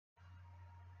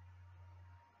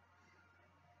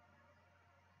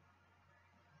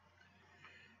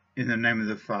In the name of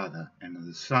the Father, and of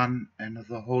the Son, and of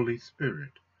the Holy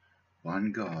Spirit,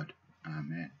 one God.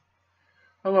 Amen.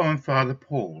 Hello, I'm Father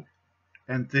Paul,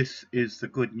 and this is the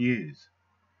good news.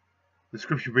 The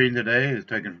scripture reading today is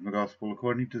taken from the Gospel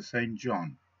according to St.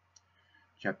 John,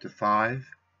 chapter 5,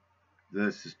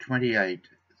 verses 28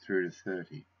 through to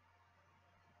 30.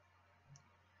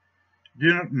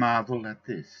 Do not marvel at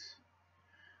this,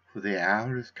 for the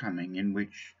hour is coming in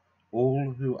which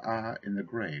all who are in the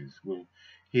graves will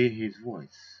hear his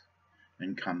voice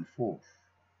and come forth,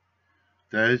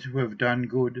 those who have done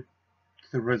good to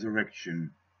the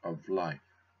resurrection of life,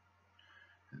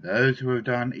 and those who have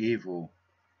done evil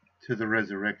to the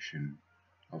resurrection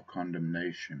of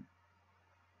condemnation.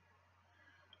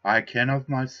 I can of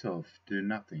myself do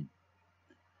nothing.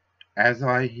 As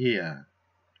I hear,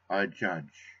 I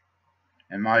judge,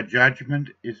 and my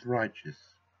judgment is righteous,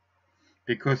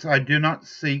 because I do not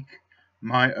seek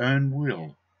my own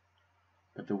will,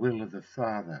 but the will of the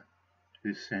Father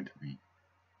who sent me.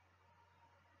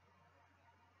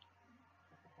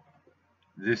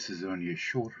 This is only a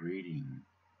short reading,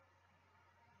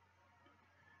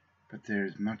 but there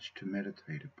is much to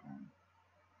meditate upon.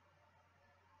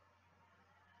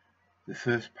 The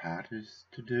first part is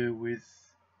to do with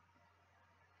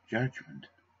judgment.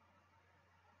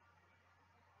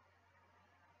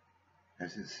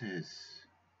 As it says,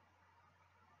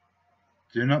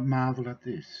 do not marvel at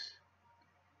this,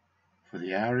 for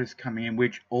the hour is coming in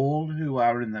which all who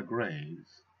are in the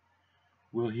graves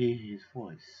will hear his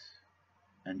voice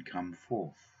and come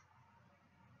forth.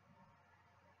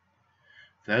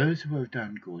 Those who have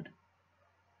done good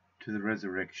to the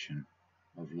resurrection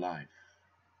of life,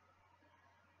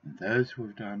 and those who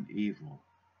have done evil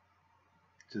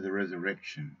to the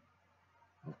resurrection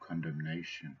of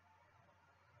condemnation.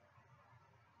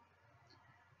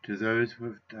 To those who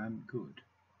have done good,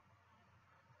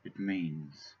 it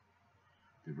means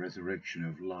the resurrection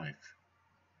of life,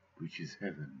 which is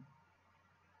heaven.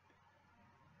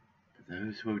 For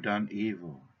those who have done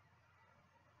evil,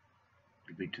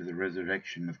 it will be to the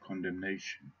resurrection of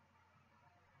condemnation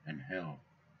and hell.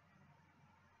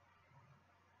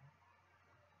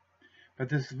 But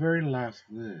this very last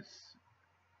verse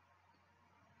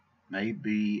may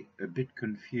be a bit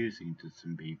confusing to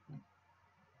some people.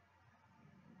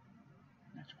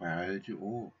 That's why I urge you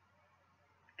all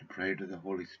to pray to the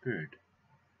Holy Spirit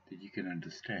that you can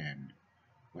understand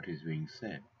what is being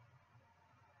said.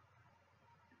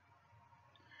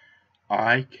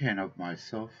 I can of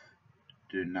myself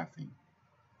do nothing.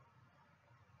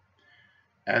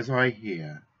 As I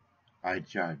hear, I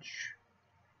judge,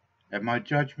 and my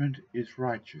judgment is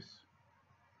righteous,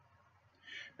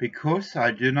 because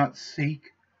I do not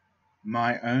seek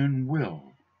my own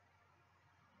will,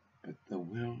 but the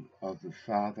will of the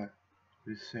Father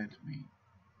who sent me.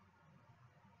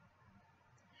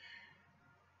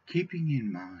 Keeping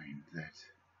in mind that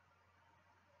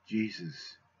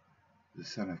Jesus, the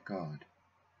Son of God,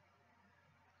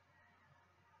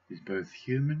 is both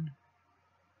human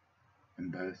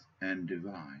and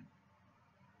divine,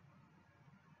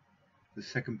 the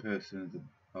second person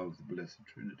of the Blessed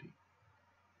Trinity.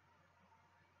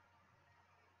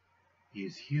 He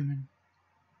is human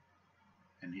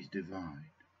and he's divine.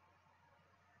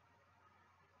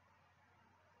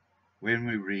 When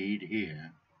we read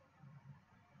here,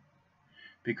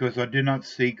 because I do not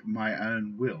seek my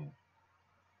own will,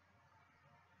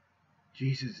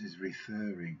 Jesus is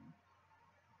referring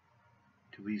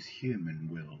to his human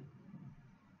will.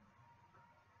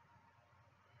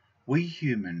 We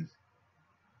humans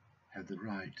have the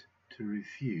right to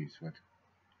refuse what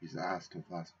is asked of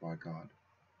us by God.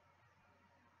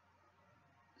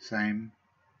 Same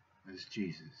as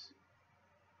Jesus.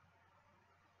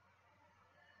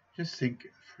 Just think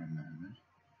for a moment,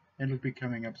 and it'll be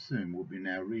coming up soon, will be in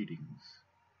our readings.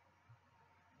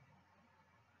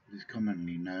 It is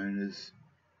commonly known as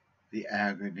the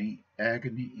agony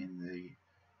in the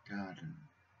garden.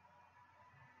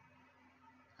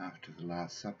 After the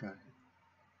Last Supper,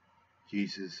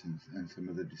 Jesus and some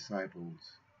of the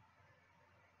disciples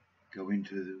go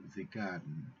into the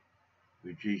garden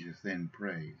where Jesus then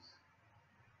prays.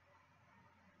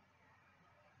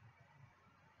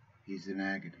 He's in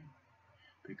agony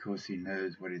because he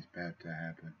knows what is about to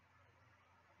happen.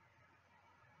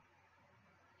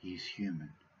 He's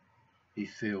human. He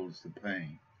feels the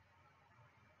pain,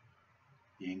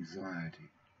 the anxiety.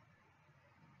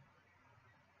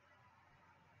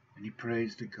 And he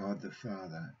prays to God the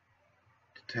Father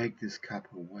to take this cup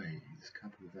away, this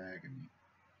cup of agony.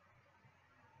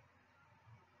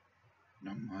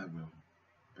 Not my will,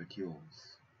 but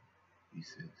yours, he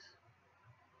says.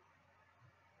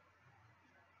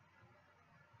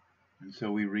 And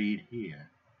so we read here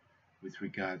with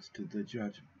regards to the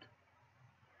judgment,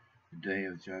 the day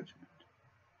of judgment.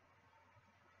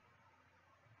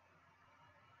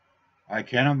 I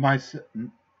can of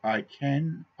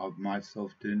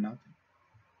myself do nothing.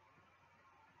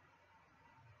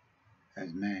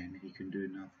 As man, he can do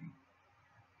nothing.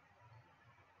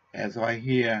 As I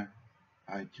hear,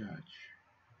 I judge,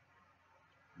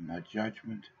 and my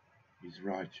judgment is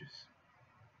righteous.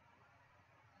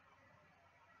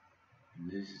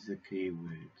 And this is the key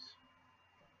words.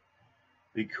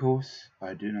 Because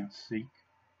I do not seek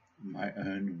my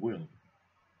own will,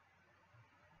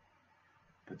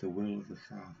 but the will of the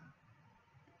Father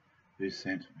who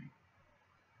sent me.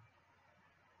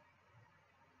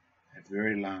 That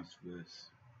very last verse.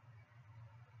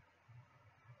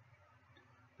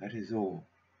 That is all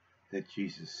that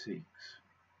Jesus seeks.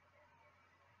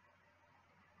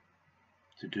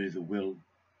 To do the will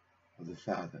of the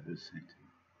Father who sent him.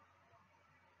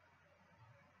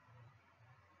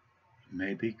 It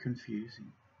may be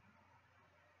confusing.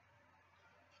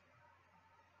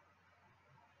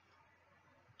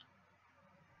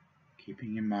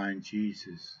 Keeping in mind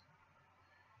Jesus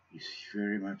is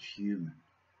very much human.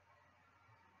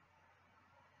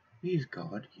 He is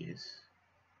God, yes,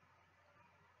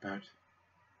 but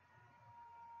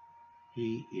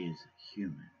he is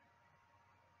human.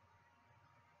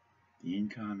 The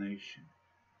incarnation.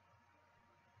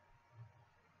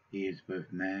 He is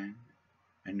both man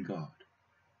and God.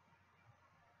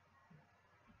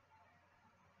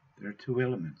 There are two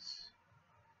elements,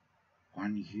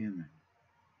 one human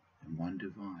and one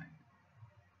divine.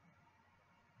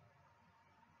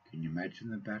 Can you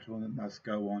imagine the battle that must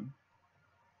go on?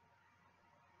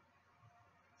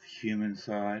 The human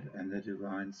side and the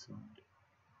divine side.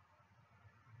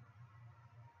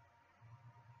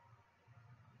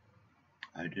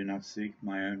 I do not seek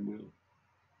my own will,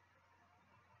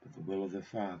 but the will of the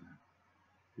Father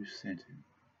who sent him.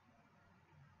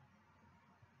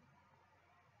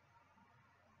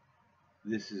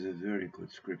 This is a very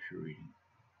good scripture reading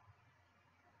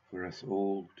for us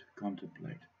all to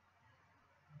contemplate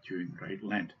during Great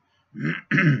Lent.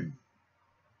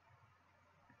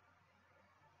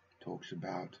 Talks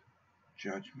about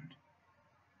judgment.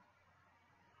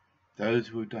 Those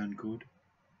who have done good,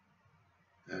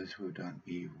 those who have done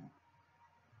evil.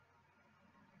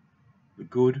 The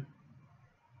good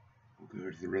will go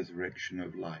to the resurrection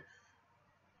of life.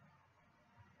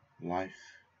 Life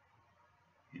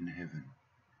in heaven.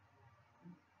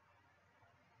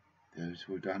 Those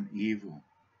who have done evil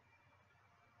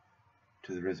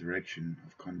to the resurrection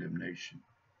of condemnation,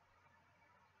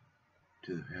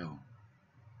 to hell.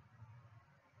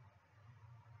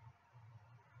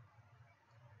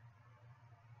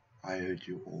 I urge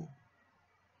you all,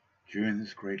 during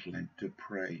this great Lent, to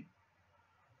pray,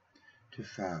 to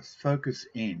fast, focus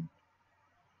in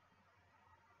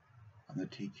on the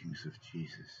teachings of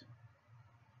Jesus,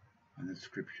 on the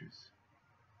scriptures.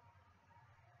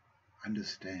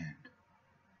 Understand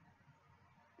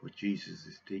what Jesus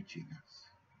is teaching us.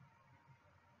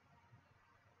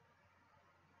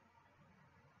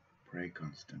 Pray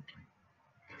constantly.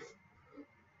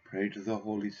 Pray to the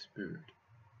Holy Spirit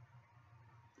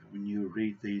that when you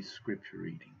read these scripture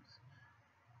readings,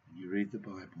 when you read the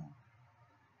Bible,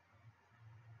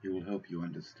 He will help you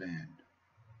understand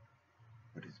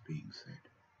what is being said.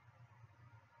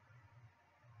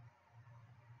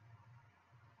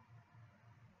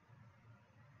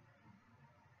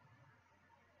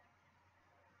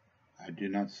 I do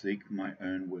not seek my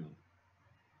own will,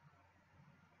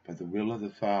 but the will of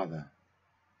the Father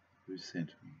who sent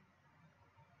me.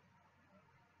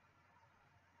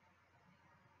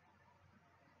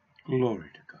 Glory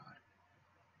to God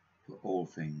for all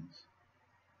things,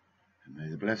 and may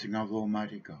the blessing of the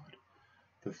Almighty God,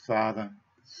 the Father,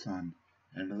 the Son,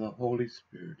 and of the Holy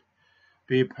Spirit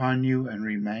be upon you and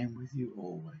remain with you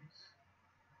always.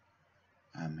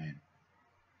 Amen.